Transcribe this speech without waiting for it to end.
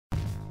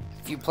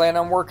you plan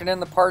on working in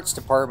the parts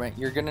department,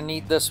 you're going to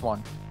need this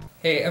one.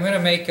 Hey, I'm going to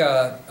make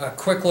a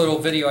quick little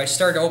video. I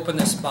started to open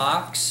this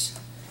box,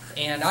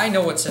 and I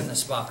know what's in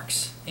this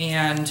box.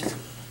 And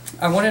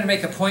I wanted to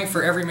make a point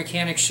for every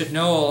mechanic should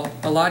know.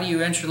 A lot of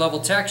you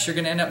entry-level techs, you're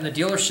going to end up in the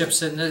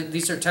dealerships, and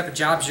these are the type of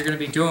jobs you're going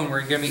to be doing where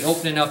you're going to be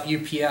opening up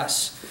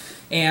UPS.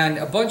 And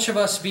a bunch of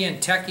us being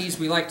techies,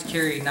 we like to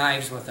carry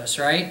knives with us,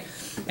 right?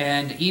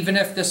 And even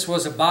if this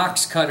was a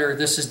box cutter,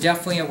 this is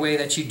definitely a way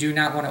that you do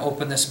not want to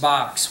open this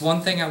box.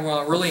 One thing I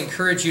will really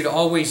encourage you to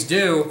always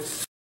do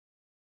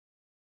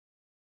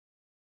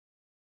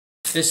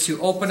is to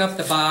open up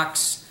the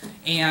box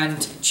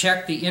and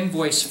check the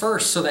invoice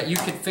first so that you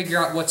can figure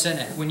out what's in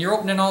it. When you're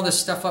opening all this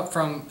stuff up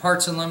from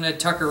Parts Unlimited,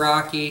 Tucker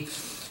Rocky,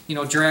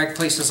 drag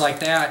places like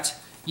that,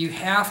 you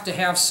have to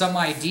have some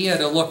idea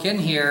to look in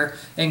here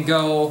and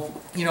go,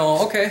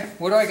 okay,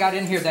 what do I got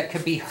in here that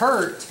could be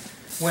hurt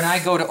when I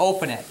go to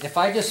open it? If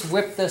I just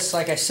whip this,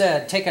 like I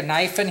said, take a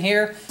knife in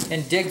here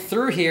and dig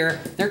through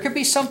here, there could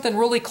be something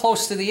really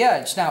close to the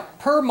edge. Now,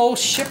 per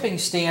most shipping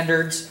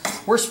standards,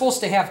 we're supposed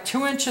to have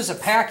 2 inches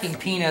of packing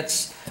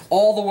peanuts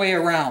all the way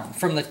around.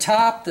 From the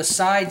top, the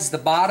sides, the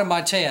bottom.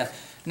 I tell you,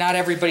 not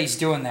everybody's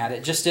doing that.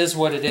 It just is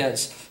what it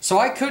is. So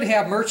I could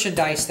have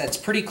merchandise that's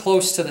pretty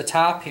close to the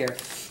top here.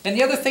 And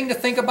the other thing to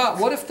think about,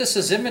 what if this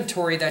is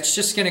inventory that's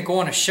just going to go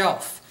on a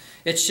shelf?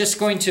 It's just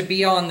going to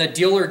be on the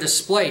dealer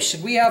display.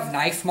 Should we have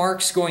knife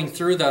marks going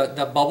through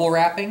the bubble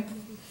wrapping?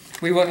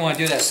 We wouldn't want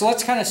to do that. So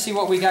let's kind of see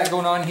what we got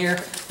going on here.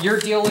 Your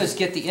deal is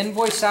get the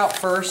invoice out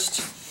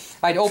first.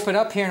 I'd open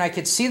up here and I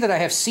could see that I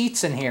have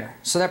seats in here.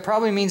 So that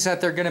probably means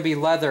that they're going to be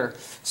leather.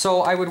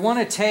 So I would want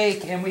to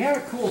take, and we have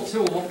a cool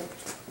tool.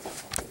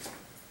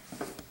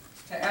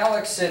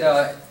 Alex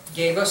had,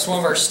 gave us, one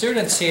of our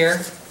students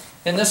here,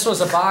 and this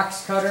was a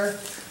box cutter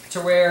to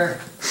where,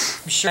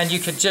 and you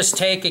could just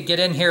take and get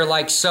in here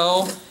like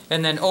so,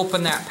 and then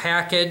open that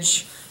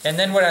package. And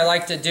then what I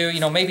like to do,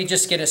 maybe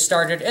just get it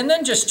started, and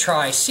then just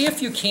try. See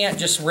if you can't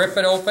just rip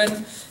it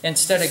open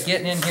instead of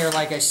getting in here,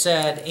 like I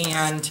said,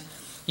 and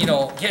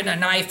getting a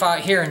knife out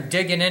here and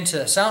digging into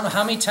this. I don't know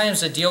how many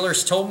times the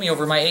dealers told me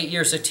over my 8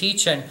 years of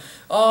teaching,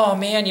 oh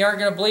man, you aren't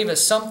going to believe it.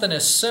 Something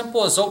as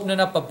simple as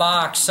opening up a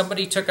box,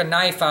 somebody took a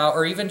knife out,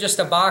 or even just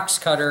a box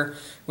cutter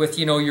with,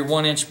 your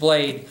 1-inch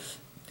blade,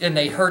 and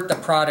they hurt the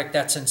product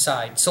that's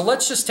inside. So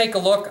let's just take a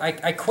look.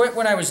 I quit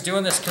when I was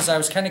doing this because I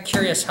was kind of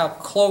curious how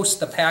close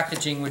the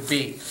packaging would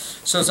be.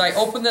 So as I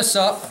open this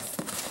up,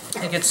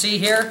 you can see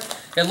here,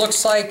 it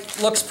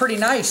looks pretty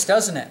nice,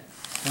 doesn't it?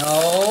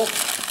 No.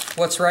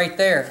 What's right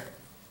there?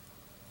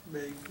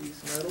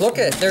 Look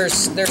at it.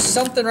 There's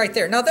something right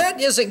there. Now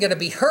that isn't going to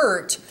be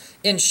hurt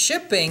in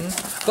shipping,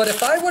 but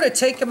if I would have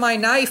taken my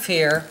knife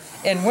here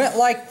and went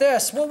like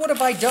this, what would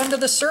have I done to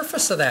the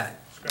surface of that?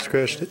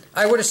 Scratched it.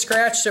 I would have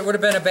scratched it. It would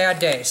have been a bad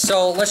day.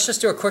 So let's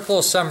just do a quick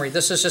little summary.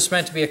 This is just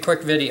meant to be a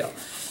quick video.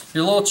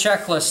 Your little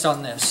checklist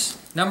on this.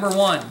 Number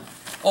 1,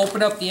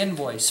 open up the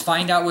invoice.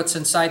 Find out what's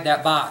inside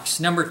that box.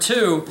 Number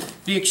 2,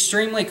 be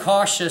extremely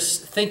cautious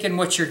thinking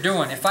what you're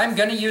doing. If I'm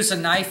going to use a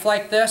knife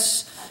like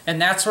this, and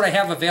that's what I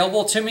have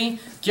available to me,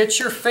 get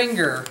your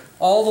finger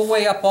all the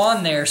way up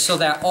on there so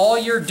that all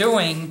you're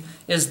doing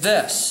is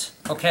this,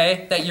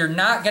 okay? That you're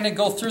not going to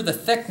go through the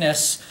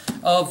thickness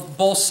of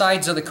both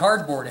sides of the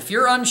cardboard. If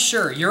you're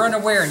unsure, you're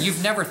unaware, and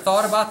you've never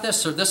thought about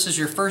this, or this is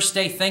your first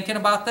day thinking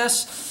about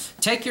this,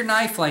 take your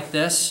knife like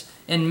this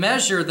and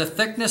measure the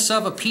thickness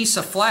of a piece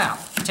of flap.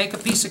 Take a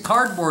piece of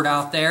cardboard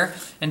out there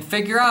and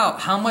figure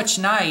out how much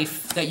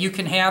knife that you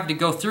can have to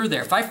go through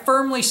there. If I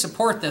firmly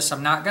support this,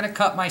 I'm not going to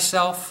cut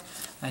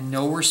myself. I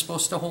know we're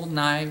supposed to hold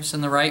knives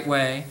in the right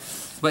way,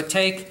 but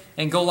take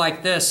and go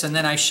like this, and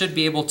then I should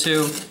be able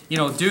to,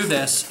 do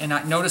this.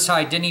 And notice how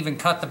I didn't even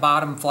cut the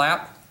bottom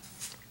flap?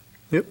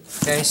 Yep.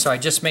 Okay, so I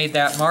just made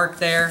that mark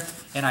there,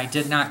 and I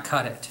did not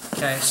cut it.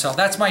 Okay, so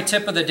that's my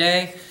tip of the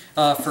day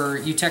for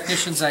you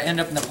technicians that end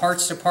up in the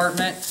parts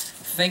department.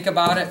 Think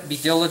about it, be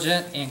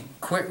diligent, and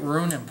quit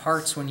ruining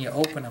parts when you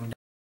open them.